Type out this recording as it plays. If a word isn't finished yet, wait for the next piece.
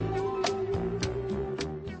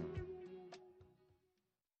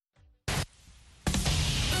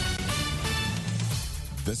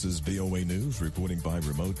This is VOA News, reporting by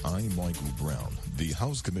remote. I'm Michael Brown. The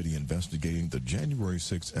House committee investigating the January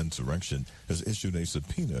 6th insurrection has issued a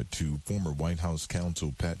subpoena to former White House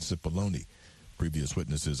counsel Pat Cipollone. Previous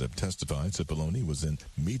witnesses have testified Cipollone was in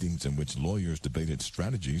meetings in which lawyers debated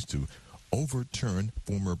strategies to overturn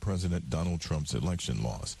former President Donald Trump's election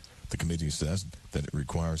loss. The committee says that it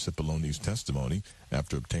requires Cipollone's testimony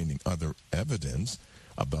after obtaining other evidence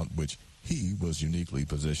about which he was uniquely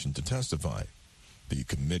positioned to testify. The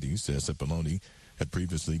committee says Cipollone had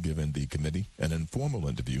previously given the committee an informal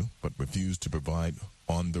interview but refused to provide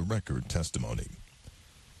on-the-record testimony.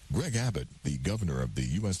 Greg Abbott, the governor of the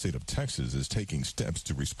U.S. state of Texas, is taking steps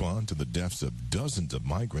to respond to the deaths of dozens of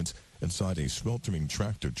migrants inside a sweltering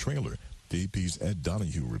tractor-trailer. The AP's Ed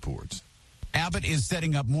Donahue reports. Abbott is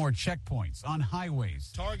setting up more checkpoints on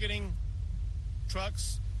highways, targeting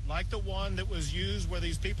trucks like the one that was used where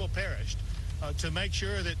these people perished to make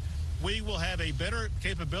sure that we will have a better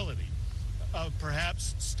capability of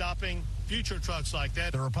perhaps stopping future trucks like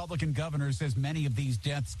that. The Republican governor says many of these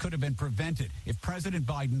deaths could have been prevented if President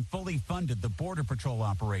Biden fully funded the Border Patrol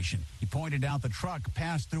operation. He pointed out the truck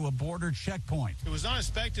passed through a border checkpoint. It was not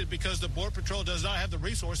inspected because the Border Patrol does not have the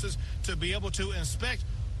resources to be able to inspect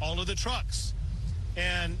all of the trucks.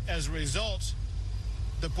 And as a result,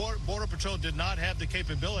 the Border Patrol did not have the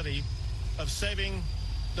capability of saving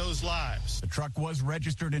those lives. The truck was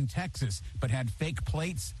registered in Texas, but had fake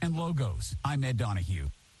plates and logos. I'm Ed Donahue.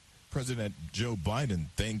 President Joe Biden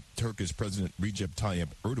thanked Turkish President Recep Tayyip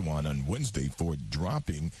Erdogan on Wednesday for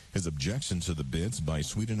dropping his objections to the bids by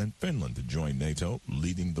Sweden and Finland to join NATO,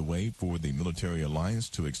 leading the way for the military alliance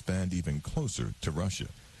to expand even closer to Russia.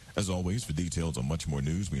 As always, for details on much more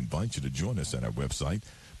news, we invite you to join us at our website.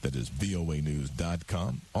 That is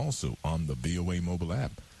voanews.com. Also on the VOA mobile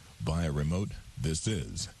app. Via remote, this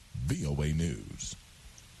is VOA News.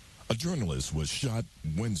 A journalist was shot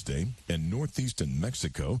Wednesday in northeastern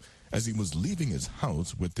Mexico as he was leaving his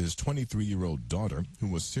house with his 23-year-old daughter, who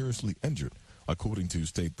was seriously injured, according to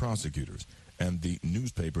state prosecutors and the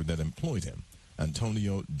newspaper that employed him.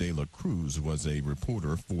 Antonio de la Cruz was a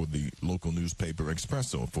reporter for the local newspaper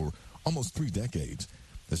Expresso for almost 3 decades.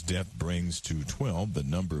 His death brings to 12 the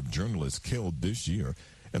number of journalists killed this year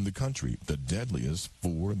in the country, the deadliest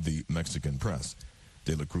for the Mexican press.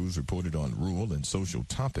 De la Cruz reported on rural and social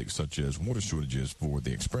topics such as water shortages for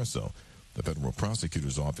the Expresso. The federal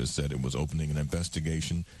prosecutor's office said it was opening an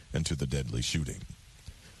investigation into the deadly shooting.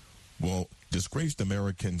 Well, disgraced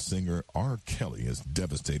American singer R. Kelly is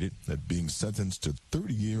devastated at being sentenced to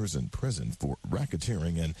 30 years in prison for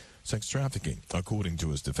racketeering and sex trafficking, according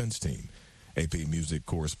to his defense team. AP Music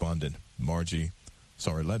correspondent Margie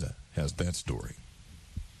Saraleta has that story.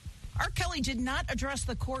 R. Kelly did not address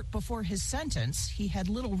the court before his sentence. He had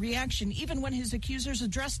little reaction even when his accusers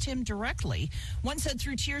addressed him directly. One said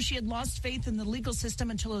through tears she had lost faith in the legal system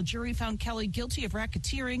until a jury found Kelly guilty of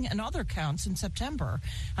racketeering and other counts in September.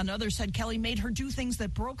 Another said Kelly made her do things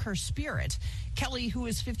that broke her spirit. Kelly, who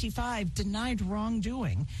is 55, denied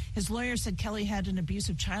wrongdoing. His lawyer said Kelly had an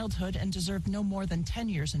abusive childhood and deserved no more than 10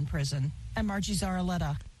 years in prison. I'm Margie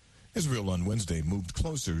Zaraleta. Israel on Wednesday moved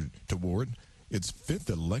closer toward its 5th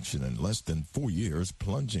election in less than 4 years,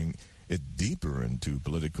 plunging it deeper into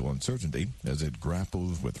political uncertainty as it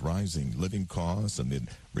grapples with rising living costs amid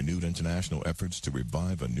renewed international efforts to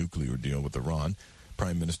revive a nuclear deal with Iran.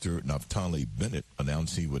 Prime Minister Naftali Bennett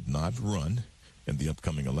announced he would not run in the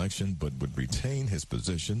upcoming election, but would retain his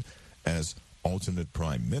position as alternate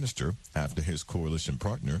prime minister after his coalition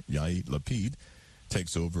partner, Yair Lapid,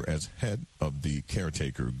 takes over as head of the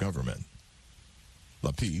caretaker government.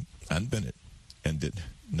 Lapid and Bennett ended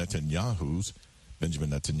Benjamin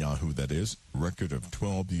Netanyahu, that is, record of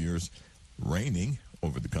 12 years reigning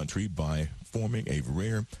over the country by forming a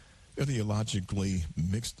rare ideologically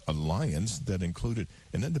mixed alliance that included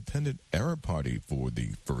an independent Arab party for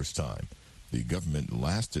the first time. The government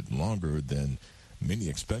lasted longer than many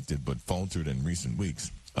expected, but faltered in recent weeks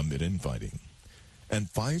amid infighting. And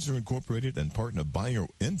Pfizer Incorporated and partner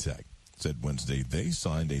BioNTech said Wednesday they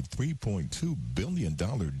signed a $3.2 billion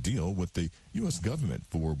deal with the U.S. government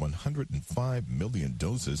for 105 million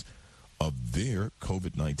doses of their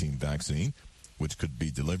COVID-19 vaccine, which could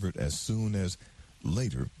be delivered as soon as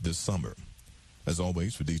later this summer. As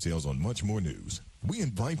always, for details on much more news, we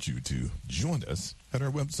invite you to join us at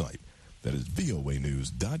our website. That is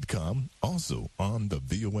voanews.com, also on the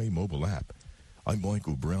VOA mobile app. I'm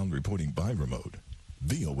Michael Brown reporting by remote.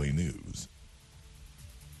 VOA News.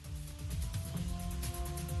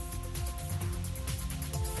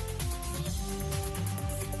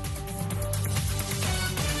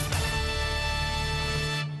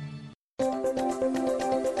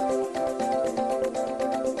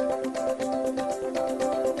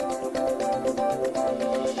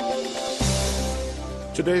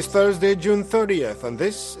 Today is Thursday, June 30th, and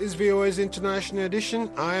this is VOA's International Edition.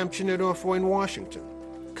 I am Chinedu Afo in Washington.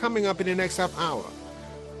 Coming up in the next half hour,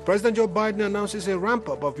 President Joe Biden announces a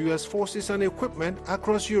ramp-up of U.S. forces and equipment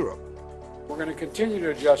across Europe. We're going to continue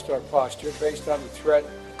to adjust our posture based on the threat,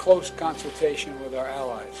 close consultation with our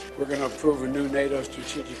allies. We're going to approve a new NATO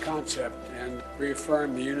strategic concept and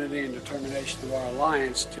reaffirm the unity and determination of our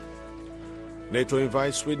alliance. NATO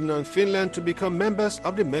invites Sweden and Finland to become members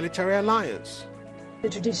of the military alliance. The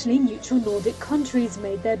traditionally neutral Nordic countries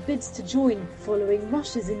made their bids to join following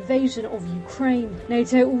Russia's invasion of Ukraine.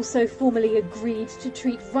 NATO also formally agreed to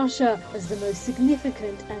treat Russia as the most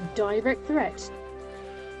significant and direct threat.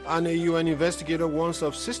 And a UN investigator warns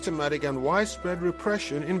of systematic and widespread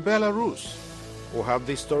repression in Belarus. We'll have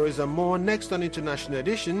these stories and more next on International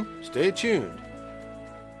Edition. Stay tuned.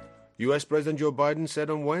 U.S. President Joe Biden said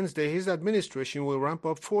on Wednesday his administration will ramp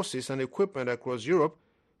up forces and equipment across Europe,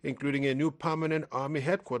 including a new permanent army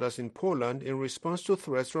headquarters in Poland in response to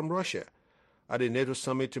threats from Russia. At the NATO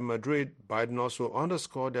summit in Madrid, Biden also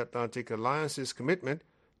underscored the Atlantic Alliance's commitment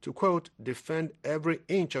to, quote, defend every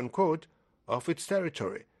inch, unquote, of its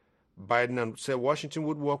territory. Biden said Washington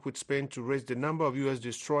would work with Spain to raise the number of U.S.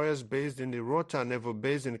 destroyers based in the Rota naval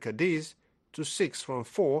base in Cadiz to 6 from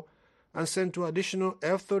 4 and send 2 additional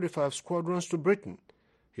F-35 squadrons to Britain.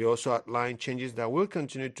 He also outlined changes that will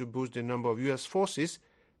continue to boost the number of U.S. forces,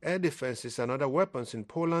 air defenses and other weapons in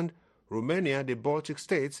Poland, Romania, the Baltic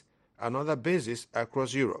states, and other bases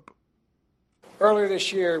across Europe. Earlier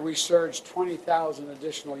this year, we surged 20,000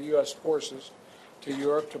 additional U.S. forces to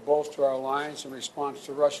Europe to bolster our alliance in response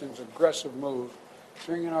to Russia's aggressive move,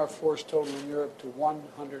 bringing our force total in Europe to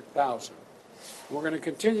 100,000. We're going to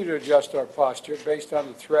continue to adjust our posture based on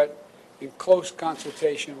the threat in close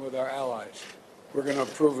consultation with our allies. We're going to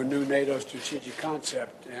approve a new NATO strategic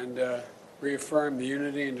concept and reaffirm the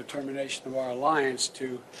unity and determination of our alliance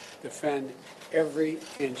to defend every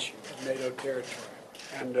inch of NATO territory.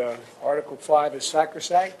 And Article 5 is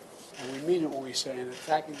sacrosanct, and we mean it when we say an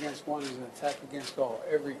attack against one is an attack against all,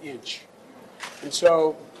 every inch. And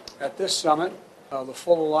so at this summit, the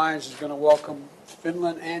full alliance is going to welcome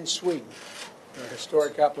Finland and Sweden, their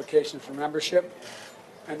historic application for membership,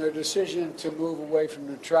 and their decision to move away from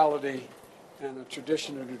neutrality and the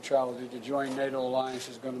tradition of neutrality to join NATO alliance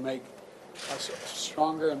is going to make us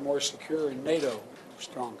stronger and more secure, and NATO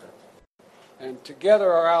stronger. And together,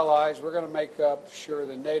 our allies, we're going to make sure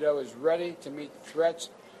that NATO is ready to meet threats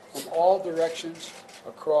from all directions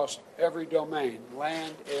across every domain,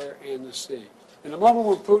 land, air, and the sea. In a moment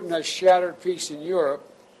when Putin has shattered peace in Europe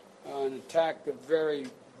and attacked the very,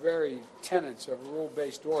 very tenets of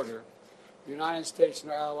rule-based order, the United States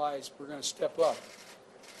and our allies, we're going to step up.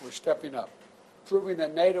 We're stepping up, proving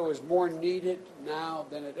that NATO is more needed now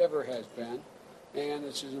than it ever has been, and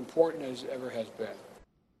it's as important as it ever has been.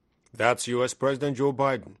 That's U.S. President Joe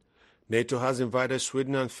Biden. NATO has invited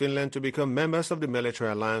Sweden and Finland to become members of the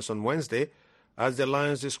military alliance on Wednesday, as the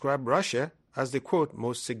alliance described Russia as the, quote,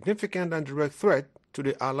 most significant and direct threat to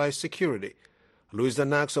the allies' security. Luis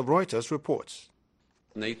Danax of Reuters reports.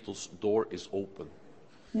 NATO's door is open.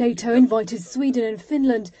 NATO invited Sweden and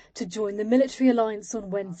Finland to join the military alliance on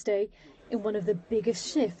Wednesday in one of the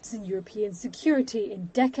biggest shifts in European security in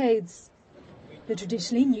decades. The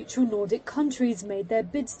traditionally neutral Nordic countries made their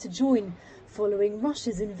bids to join following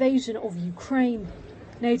Russia's invasion of Ukraine.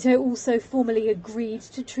 NATO also formally agreed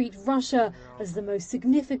to treat Russia as the most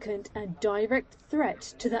significant and direct threat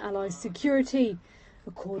to the Allies' security,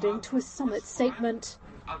 according to a summit statement.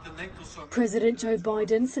 President Joe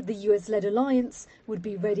Biden said the US-led alliance would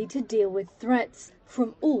be ready to deal with threats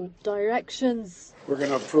from all directions. We're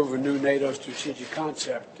going to approve a new NATO strategic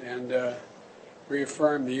concept and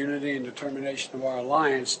reaffirm the unity and determination of our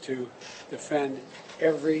alliance to defend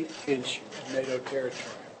every inch of NATO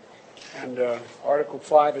territory. And Article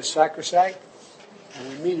 5 is sacrosanct, and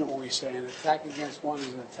we mean it when we say an attack against one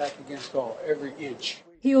is an attack against all, every inch.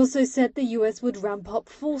 He also said the US would ramp up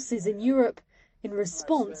forces in Europe in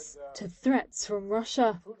response to threats from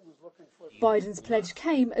Russia. Biden's pledge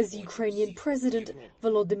came as Ukrainian President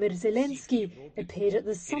Volodymyr Zelensky appeared at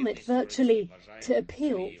the summit virtually to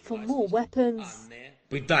appeal for more weapons.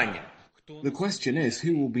 The question is,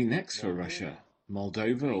 who will be next for Russia?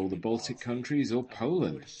 Moldova or the Baltic countries or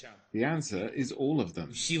Poland? The answer is all of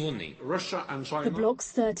them. Russia and China. The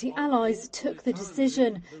bloc's 30 allies took the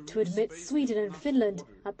decision to admit Sweden and Finland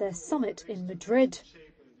at their summit in Madrid.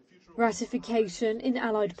 Ratification in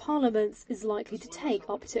allied parliaments is likely to take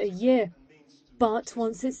up to a year. But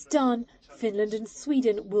once it's done, Finland and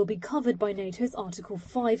Sweden will be covered by NATO's Article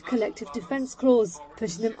 5 collective defence clause,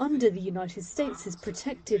 putting them under the United States'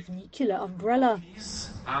 protective nuclear umbrella.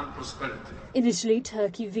 Initially,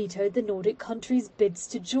 Turkey vetoed the Nordic countries' bids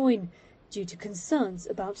to join due to concerns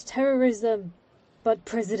about terrorism. But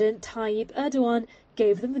President Tayyip Erdogan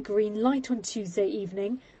gave them the green light on Tuesday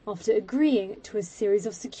evening after agreeing to a series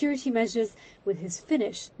of security measures with his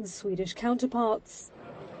Finnish and Swedish counterparts.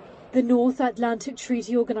 The North Atlantic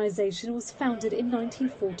Treaty Organization was founded in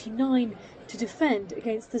 1949 to defend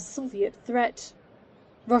against the Soviet threat.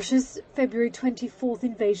 Russia's February 24th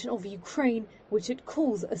invasion of Ukraine, which it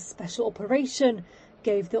calls a special operation,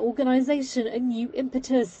 gave the organization a new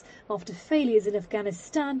impetus after failures in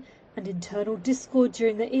Afghanistan and internal discord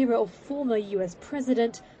during the era of former US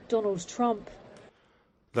President Donald Trump.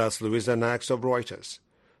 That's Louisa Nax of Reuters.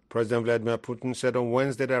 President Vladimir Putin said on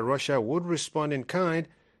Wednesday that Russia would respond in kind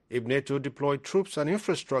if NATO deployed troops and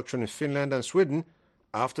infrastructure in Finland and Sweden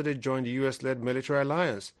after they joined the US-led military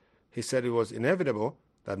alliance. He said it was inevitable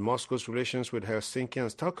that Moscow's relations with Helsinki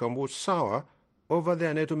and Stockholm would sour over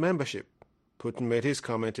their NATO membership. Putin made his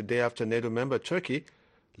comment a day after NATO member Turkey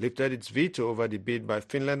lifted its veto over the bid by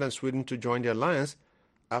Finland and Sweden to join the alliance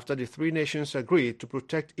after the three nations agreed to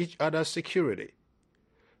protect each other's security.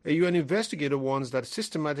 A UN investigator warns that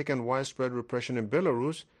systematic and widespread repression in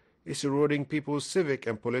Belarus is eroding people's civic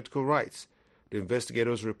and political rights. The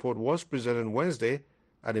investigator's report was presented Wednesday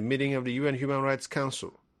at a meeting of the UN Human Rights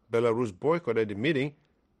Council. Belarus boycotted the meeting,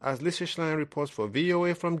 as Lisa Schlein reports for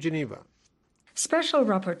VOA from Geneva. Special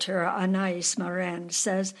Rapporteur Anais Marin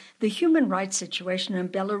says the human rights situation in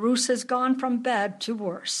Belarus has gone from bad to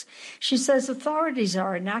worse. She says authorities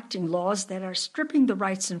are enacting laws that are stripping the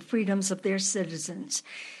rights and freedoms of their citizens.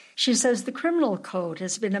 She says the criminal code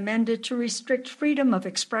has been amended to restrict freedom of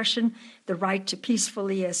expression, the right to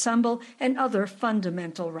peacefully assemble, and other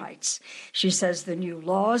fundamental rights. She says the new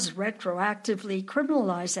laws retroactively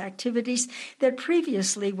criminalize activities that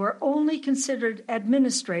previously were only considered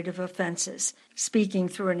administrative offenses. Speaking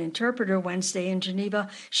through an interpreter Wednesday in Geneva,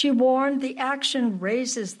 she warned the action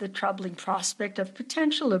raises the troubling prospect of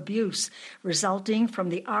potential abuse resulting from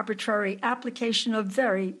the arbitrary application of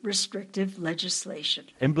very restrictive legislation.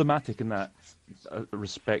 Emblematic in that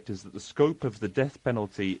respect is that the scope of the death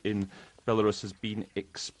penalty in Belarus has been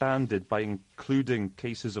expanded by including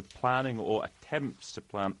cases of planning or attempts to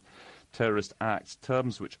plan terrorist acts,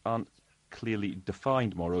 terms which aren't clearly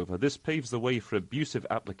defined, moreover. This paves the way for abusive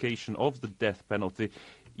application of the death penalty,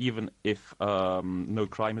 even if no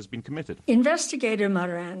crime has been committed. Investigator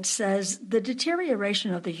Maran says the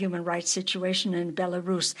deterioration of the human rights situation in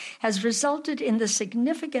Belarus has resulted in the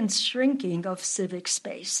significant shrinking of civic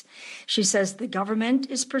space. She says the government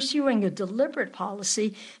is pursuing a deliberate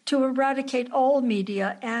policy to eradicate all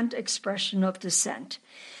media and expression of dissent.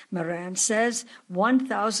 Maran says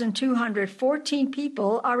 1,214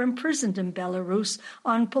 people are imprisoned in Belarus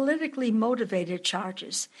on politically motivated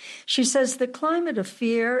charges. She says the climate of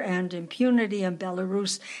fear and impunity in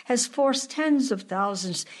Belarus has forced tens of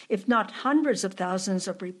thousands, if not hundreds of thousands,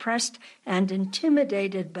 of repressed and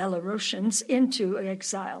intimidated Belarusians into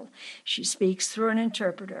exile. She speaks through an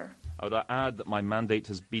interpreter. I would add that my mandate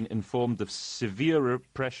has been informed of severe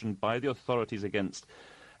repression by the authorities against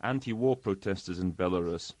anti-war protesters in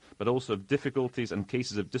Belarus, but also of difficulties and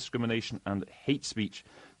cases of discrimination and hate speech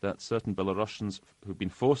that certain Belarusians who've been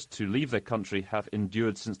forced to leave their country have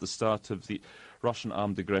endured since the start of the Russian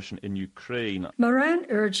armed aggression in Ukraine. Moran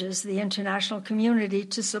urges the international community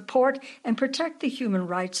to support and protect the human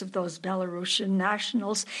rights of those Belarusian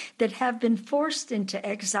nationals that have been forced into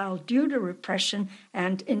exile due to repression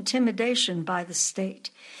and intimidation by the state.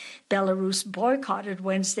 Belarus boycotted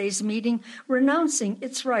Wednesday's meeting, renouncing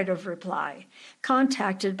its right of reply.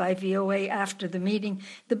 Contacted by VOA after the meeting,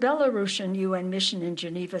 the Belarusian UN mission in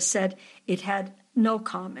Geneva said it had no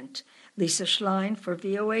comment. Lisa Schlein for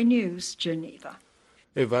VOA News, Geneva.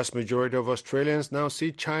 A vast majority of Australians now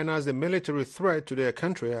see China as a military threat to their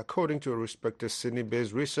country, according to a respected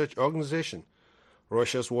Sydney-based research organization.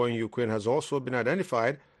 Russia's war in Ukraine has also been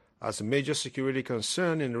identified as a major security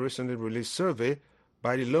concern in a recently released survey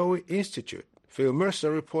by the Lowy Institute. Phil Mercer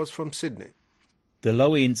reports from Sydney. The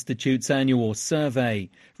Lowy Institute's annual survey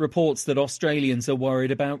reports that Australians are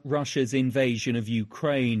worried about Russia's invasion of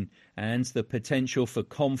Ukraine and the potential for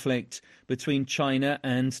conflict between China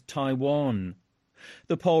and Taiwan.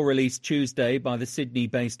 The poll released Tuesday by the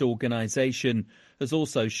Sydney-based organisation has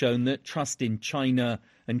also shown that trust in China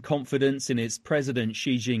and confidence in its President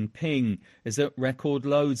Xi Jinping is at record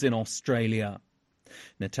lows in Australia.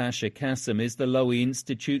 Natasha Kassam is the Lowy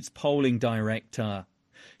Institute's polling director.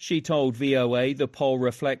 She told VOA the poll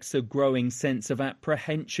reflects a growing sense of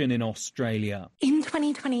apprehension in Australia. In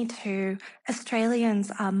 2022,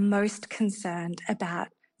 Australians are most concerned about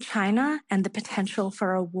China and the potential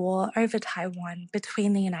for a war over Taiwan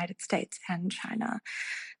between the United States and China.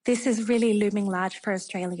 This is really looming large for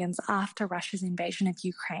Australians after Russia's invasion of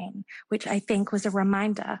Ukraine, which I think was a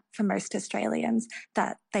reminder for most Australians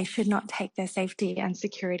that they should not take their safety and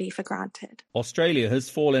security for granted. Australia has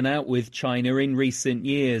fallen out with China in recent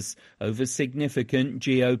years over significant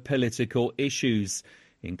geopolitical issues,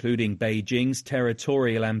 including Beijing's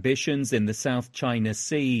territorial ambitions in the South China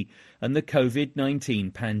Sea and the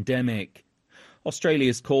COVID-19 pandemic.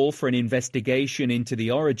 Australia's call for an investigation into the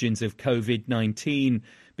origins of COVID-19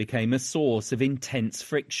 became a source of intense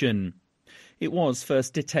friction. It was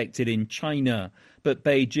first detected in China, but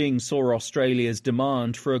Beijing saw Australia's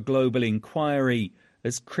demand for a global inquiry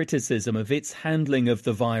as criticism of its handling of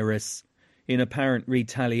the virus. In apparent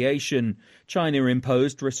retaliation, China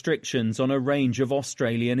imposed restrictions on a range of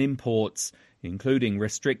Australian imports, including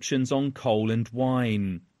restrictions on coal and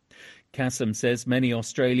wine. Kassam says many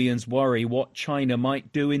Australians worry what China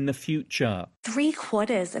might do in the future.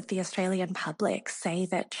 3/4 of the Australian public say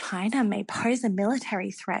that China may pose a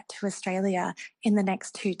military threat to Australia in the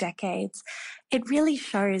next 2 decades. It really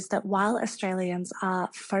shows that while Australians are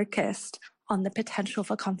focused on the potential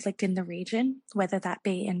for conflict in the region, whether that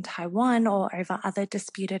be in Taiwan or over other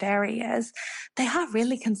disputed areas, they are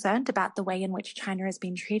really concerned about the way in which China has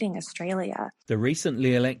been treating Australia. The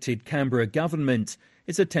recently elected Canberra government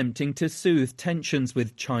is attempting to soothe tensions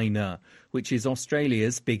with China, which is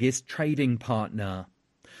Australia's biggest trading partner.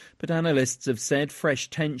 But analysts have said fresh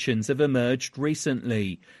tensions have emerged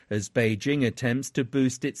recently as Beijing attempts to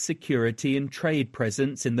boost its security and trade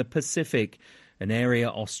presence in the Pacific, an area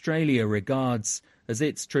Australia regards as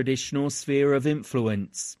its traditional sphere of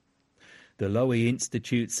influence. The Lowy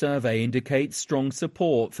Institute survey indicates strong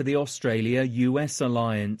support for the Australia-US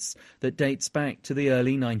alliance that dates back to the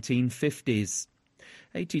early 1950s.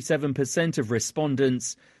 87% of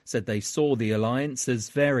respondents said they saw the alliance as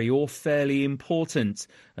very or fairly important,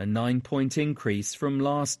 a 9-point increase from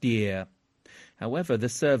last year. However, the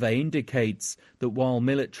survey indicates that while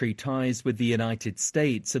military ties with the United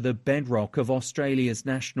States are the bedrock of Australia's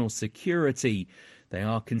national security, they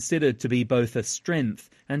are considered to be both a strength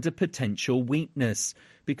and a potential weakness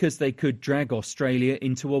because they could drag Australia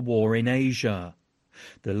into a war in Asia.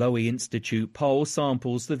 The Lowy Institute poll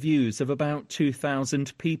samples the views of about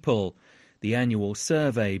 2,000 people. The annual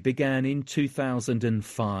survey began in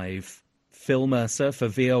 2005. Phil Mercer for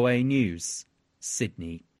VOA News,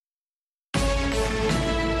 Sydney.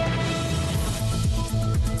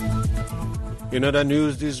 In other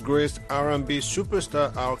news, disgraced R&B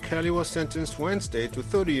superstar R. Kelly was sentenced Wednesday to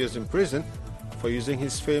 30 years in prison for using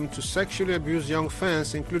his fame to sexually abuse young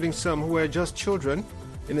fans, including some who were just children,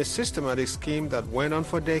 in a systematic scheme that went on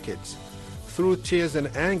for decades. Through tears and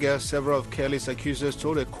anger, several of Kelly's accusers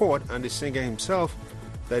told a court and the singer himself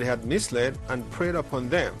that he had misled and preyed upon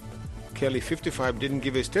them. Kelly, 55, didn't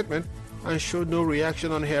give a statement and showed no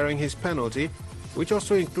reaction on hearing his penalty, which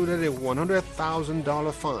also included a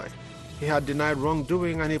 $100,000 fine. He had denied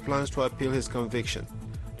wrongdoing and he plans to appeal his conviction.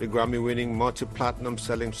 The Grammy-winning multi-platinum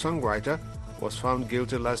selling songwriter was found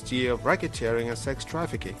guilty last year of racketeering and sex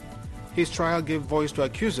trafficking. His trial gave voice to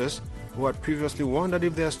accusers who had previously wondered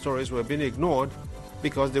if their stories were being ignored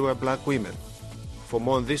because they were black women. For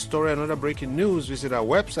more on this story and other breaking news, visit our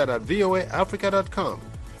website at voaafrica.com.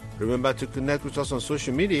 Remember to connect with us on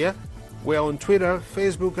social media. We're on Twitter,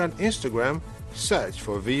 Facebook, and Instagram. Search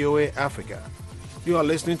for VOA Africa. You are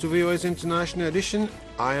listening to VOA's International Edition.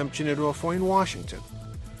 I am Chinedu Ofo in Washington.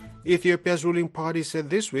 Ethiopia's ruling party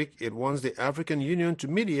said this week it wants the African Union to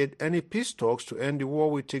mediate any peace talks to end the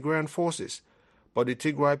war with Tigrayan forces. But the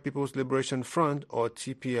Tigray People's Liberation Front, or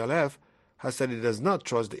TPLF, has said it does not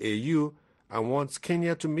trust the AU and wants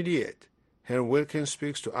Kenya to mediate. Henry Wilkins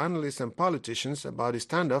speaks to analysts and politicians about the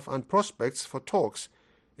standoff and prospects for talks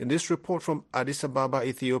in this report from Addis Ababa,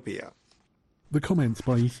 Ethiopia. The comments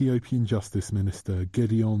by Ethiopian Justice Minister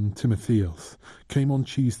Gideon Timotheos came on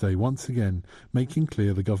Tuesday once again, making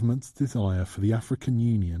clear the government's desire for the African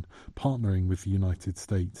Union, partnering with the United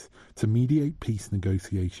States, to mediate peace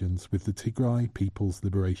negotiations with the Tigray People's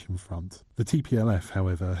Liberation Front. The TPLF,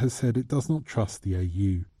 however, has said it does not trust the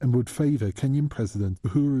AU and would favour Kenyan President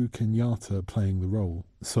Uhuru Kenyatta playing the role.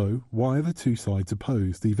 So, why are the two sides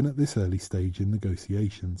opposed even at this early stage in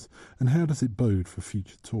negotiations, and how does it bode for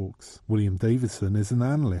future talks? William Davison is an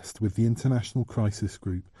analyst with the International Crisis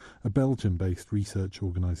Group, a Belgium-based research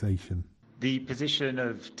organisation. The position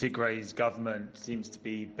of Tigray's government seems to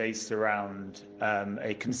be based around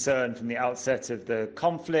a concern from the outset of the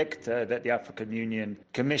conflict that the African Union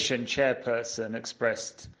Commission chairperson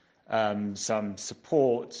expressed some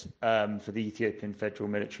support for the Ethiopian federal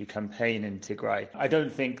military campaign in Tigray. I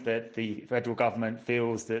don't think that the federal government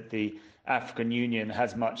feels that the African Union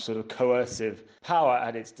has much sort of coercive power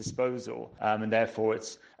at its disposal, and therefore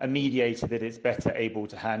it's a mediator that it's better able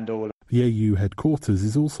to handle. The AU headquarters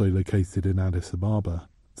is also located in Addis Ababa.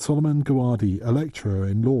 Solomon Gawadi, a lecturer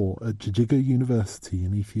in law at Jijiga University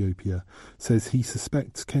in Ethiopia, says he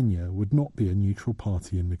suspects Kenya would not be a neutral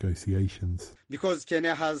party in negotiations. Because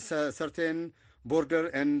Kenya has certain border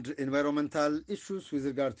and environmental issues with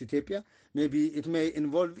regard to Ethiopia, maybe it may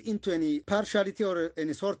involve into any partiality or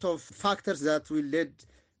any sort of factors that will lead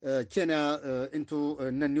Kenya into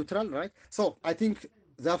non-neutral, right? So I think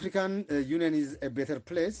the African Union is a better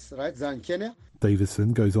place, right, than Kenya.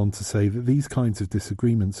 Davison goes on to say that these kinds of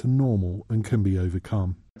disagreements are normal and can be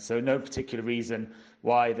overcome. So no particular reason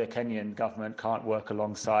why the Kenyan government can't work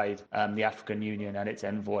alongside the African Union and its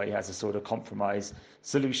envoy as a sort of compromise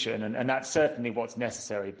solution. And that's certainly what's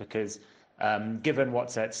necessary because given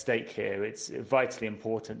what's at stake here, it's vitally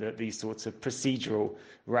important that these sorts of procedural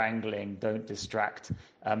wrangling don't distract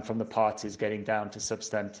from the parties getting down to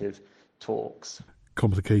substantive talks.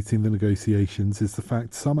 Complicating the negotiations is the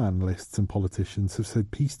fact some analysts and politicians have said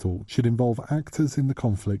peace talks should involve actors in the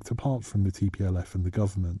conflict apart from the TPLF and the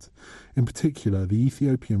government, in particular the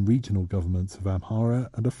Ethiopian regional governments of Amhara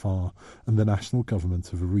and Afar and the national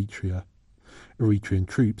government of Eritrea. Eritrean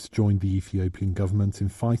troops joined the Ethiopian government in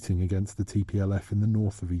fighting against the TPLF in the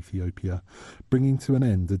north of Ethiopia, bringing to an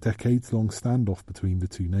end a decades-long standoff between the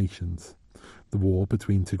two nations. The war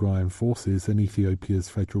between Tigrayan forces and Ethiopia's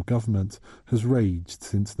federal government has raged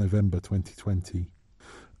since November 2020.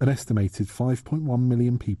 An estimated 5.1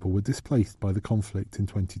 million people were displaced by the conflict in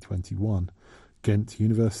 2021. Ghent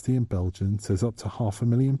University in Belgium says up to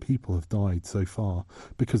 500,000 people have died so far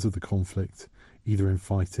because of the conflict, either in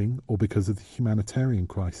fighting or because of the humanitarian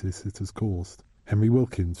crisis it has caused. Henry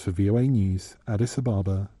Wilkins for VOA News, Addis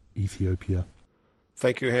Ababa, Ethiopia.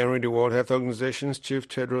 Thank you, Henry. The World Health Organization's Chief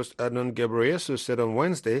Tedros Adhanom Ghebreyesus said on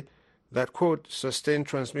Wednesday that, quote, sustained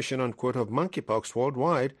transmission, unquote, of monkeypox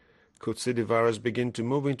worldwide could see the virus begin to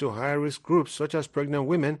move into high-risk groups such as pregnant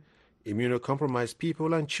women, immunocompromised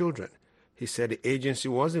people, and children. He said the agency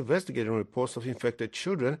was investigating reports of infected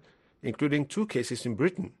children, including 2 cases in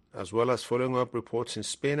Britain, as well as following up reports in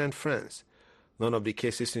Spain and France. None of the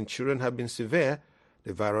cases in children have been severe.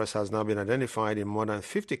 The virus has now been identified in more than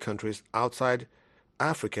 50 countries outside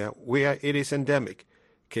Africa, where it is endemic.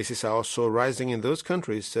 Cases are also rising in those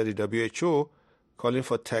countries, said the WHO, calling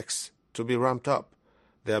for tests to be ramped up.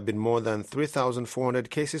 There have been more than 3,400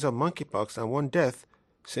 cases of monkeypox and 1 death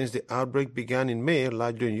since the outbreak began in May,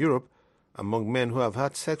 largely in Europe, among men who have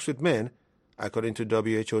had sex with men, according to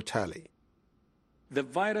WHO tally. The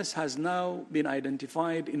virus has now been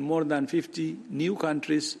identified in more than 50 new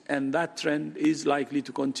countries, and that trend is likely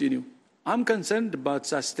to continue. I'm concerned about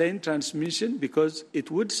sustained transmission because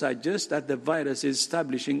it would suggest that the virus is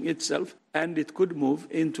establishing itself and it could move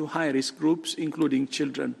into high-risk groups, including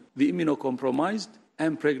children, the immunocompromised,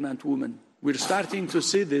 and pregnant women. We're starting to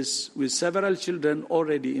see this with several children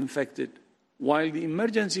already infected. While the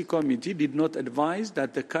emergency committee did not advise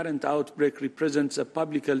that the current outbreak represents a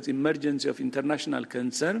public health emergency of international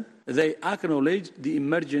concern, they acknowledged the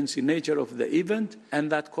emergency nature of the event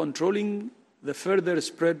and that controlling the further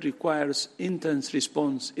spread requires intense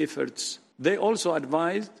response efforts. They also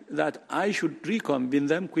advised that I should reconvene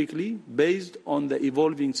them quickly based on the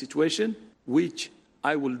evolving situation, which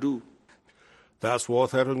I will do. That's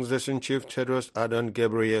World Health Organization Chief Tedros Adhanom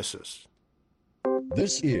Ghebreyesus.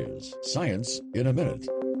 This is Science in a Minute.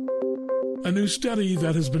 A new study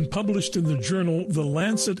that has been published in the journal The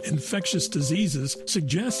Lancet Infectious Diseases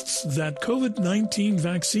suggests that COVID-19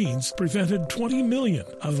 vaccines prevented 20 million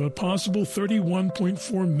of a possible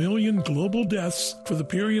 31.4 million global deaths for the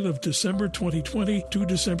period of December 2020 to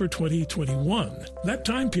December 2021. That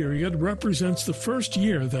time period represents the first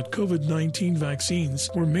year that COVID-19 vaccines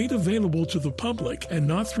were made available to the public and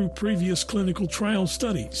not through previous clinical trial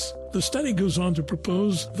studies. The study goes on to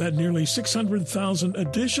propose that nearly 600,000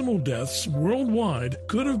 additional deaths worldwide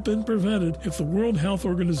could have been prevented if the World Health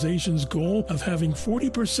Organization's goal of having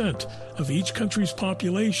 40% of each country's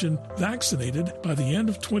population vaccinated by the end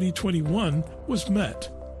of 2021 was met.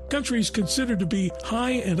 Countries considered to be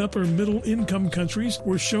high and upper middle income countries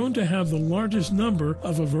were shown to have the largest number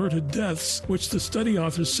of averted deaths, which the study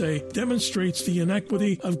authors say demonstrates the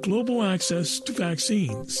inequity of global access to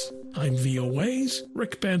vaccines. I'm VOA's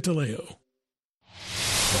Rick Pantaleo.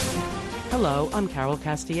 Hello, I'm Carol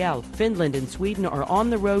Castiel. Finland and Sweden are on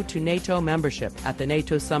the road to NATO membership. At the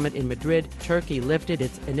NATO summit in Madrid, Turkey lifted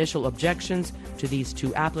its initial objections to these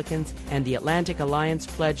two applicants, and the Atlantic Alliance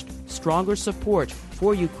pledged stronger support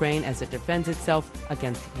for Ukraine as it defends itself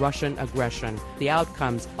against Russian aggression. The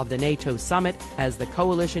outcomes of the NATO summit as the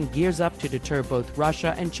coalition gears up to deter both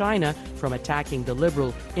Russia and China from attacking the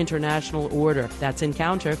liberal international order. That's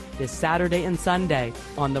Encounter this Saturday and Sunday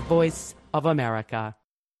on The Voice of America.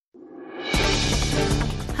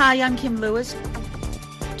 Hi, I'm Kim Lewis.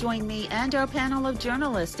 Join me and our panel of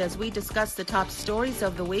journalists as we discuss the top stories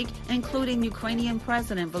of the week, including Ukrainian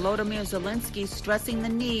President Volodymyr Zelensky stressing the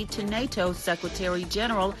need to NATO Secretary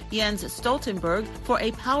General Jens Stoltenberg for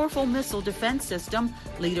a powerful missile defense system.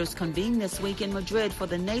 Leaders convene this week in Madrid for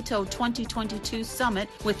the NATO 2022 summit,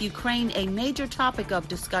 with Ukraine a major topic of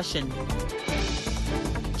discussion.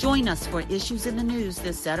 Join us for Issues in the News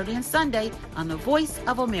this Saturday and Sunday on The Voice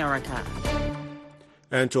of America.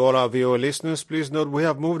 And to all our VOA listeners, please note we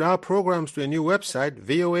have moved our programs to a new website,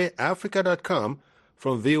 voaafrica.com,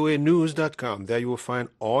 from voanews.com. There you will find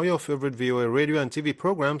all your favorite VOA radio and TV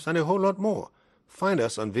programs and a whole lot more. Find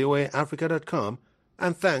us on voaafrica.com,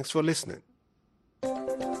 and thanks for listening.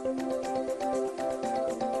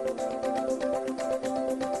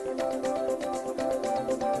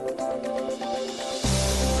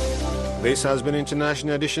 This has been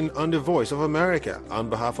International Edition on The Voice of America. On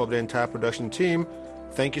behalf of the entire production team,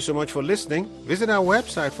 thank you so much for listening. Visit our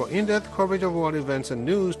website for in-depth coverage of world events and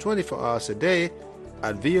news 24 hours a day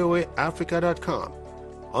at voaafrica.com.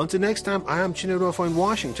 Until next time, I am Chinero in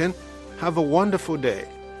Washington. Have a wonderful day.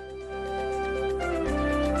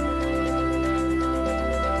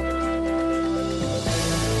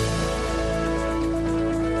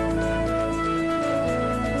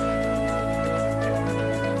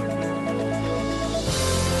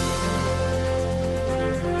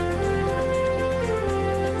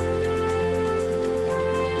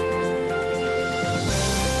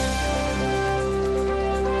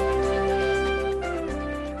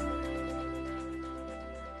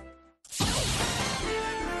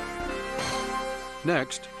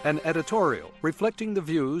 Next, an editorial reflecting the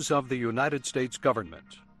views of the United States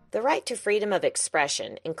government. The right to freedom of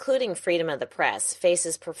expression, including freedom of the press,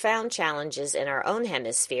 faces profound challenges in our own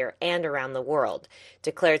hemisphere and around the world,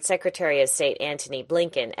 declared Secretary of State Antony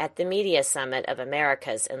Blinken at the Media Summit of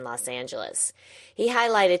Americas in Los Angeles. He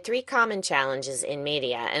highlighted three common challenges in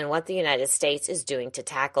media and what the United States is doing to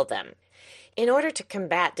tackle them. In order to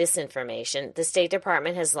combat disinformation, the State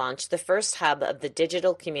Department has launched the first hub of the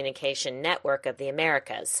Digital Communication Network of the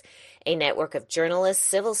Americas, a network of journalists,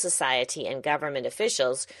 civil society, and government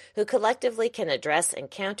officials who collectively can address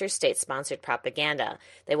and counter state-sponsored propaganda.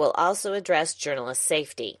 They will also address journalist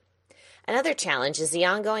safety. Another challenge is the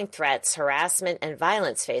ongoing threats, harassment, and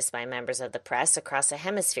violence faced by members of the press across the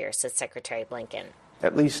hemisphere, said Secretary Blinken.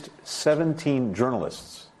 At least 17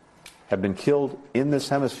 journalists have been killed in this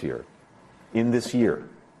hemisphere in this year,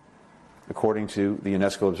 according to the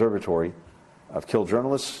UNESCO Observatory of Killed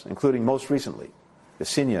Journalists, including most recently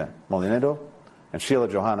Yesenia Molinero and Sheila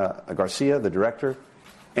Johanna Garcia, the director,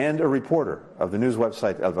 and a reporter of the news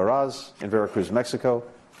website El Veraz in Veracruz, Mexico,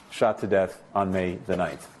 shot to death on May the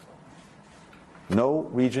 9th. No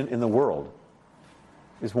region in the world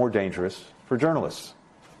is more dangerous for journalists.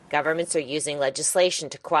 Governments are using legislation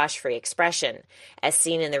to quash free expression, as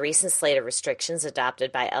seen in the recent slate of restrictions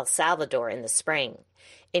adopted by El Salvador in the spring.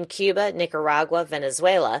 In Cuba, Nicaragua,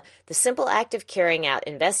 Venezuela, the simple act of carrying out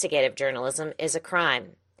investigative journalism is a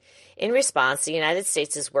crime. In response, the United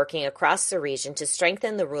States is working across the region to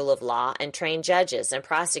strengthen the rule of law and train judges and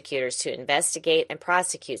prosecutors to investigate and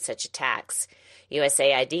prosecute such attacks.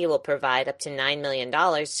 USAID will provide up to $9 million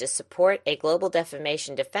to support a global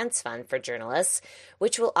defamation defense fund for journalists,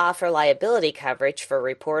 which will offer liability coverage for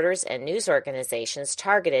reporters and news organizations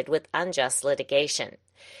targeted with unjust litigation.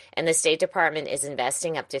 And the State Department is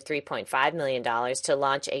investing up to $3.5 million to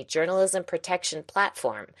launch a journalism protection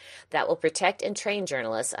platform that will protect and train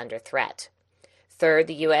journalists under threat. Third,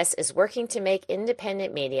 the U.S. is working to make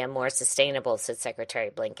independent media more sustainable, said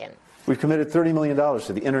Secretary Blinken. We've committed $30 million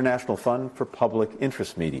to the International Fund for Public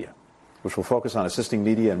Interest Media, which will focus on assisting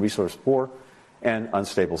media in resource-poor and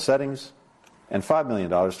unstable settings, and $5 million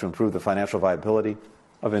to improve the financial viability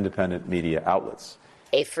of independent media outlets.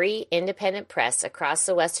 A free, independent press across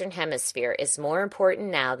the Western Hemisphere is more important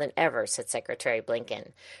now than ever, said Secretary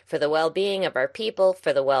Blinken, for the well-being of our people,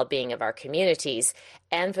 for the well-being of our communities,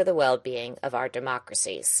 and for the well-being of our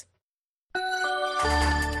democracies.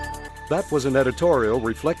 That was an editorial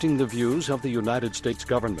reflecting the views of the United States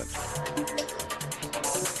government.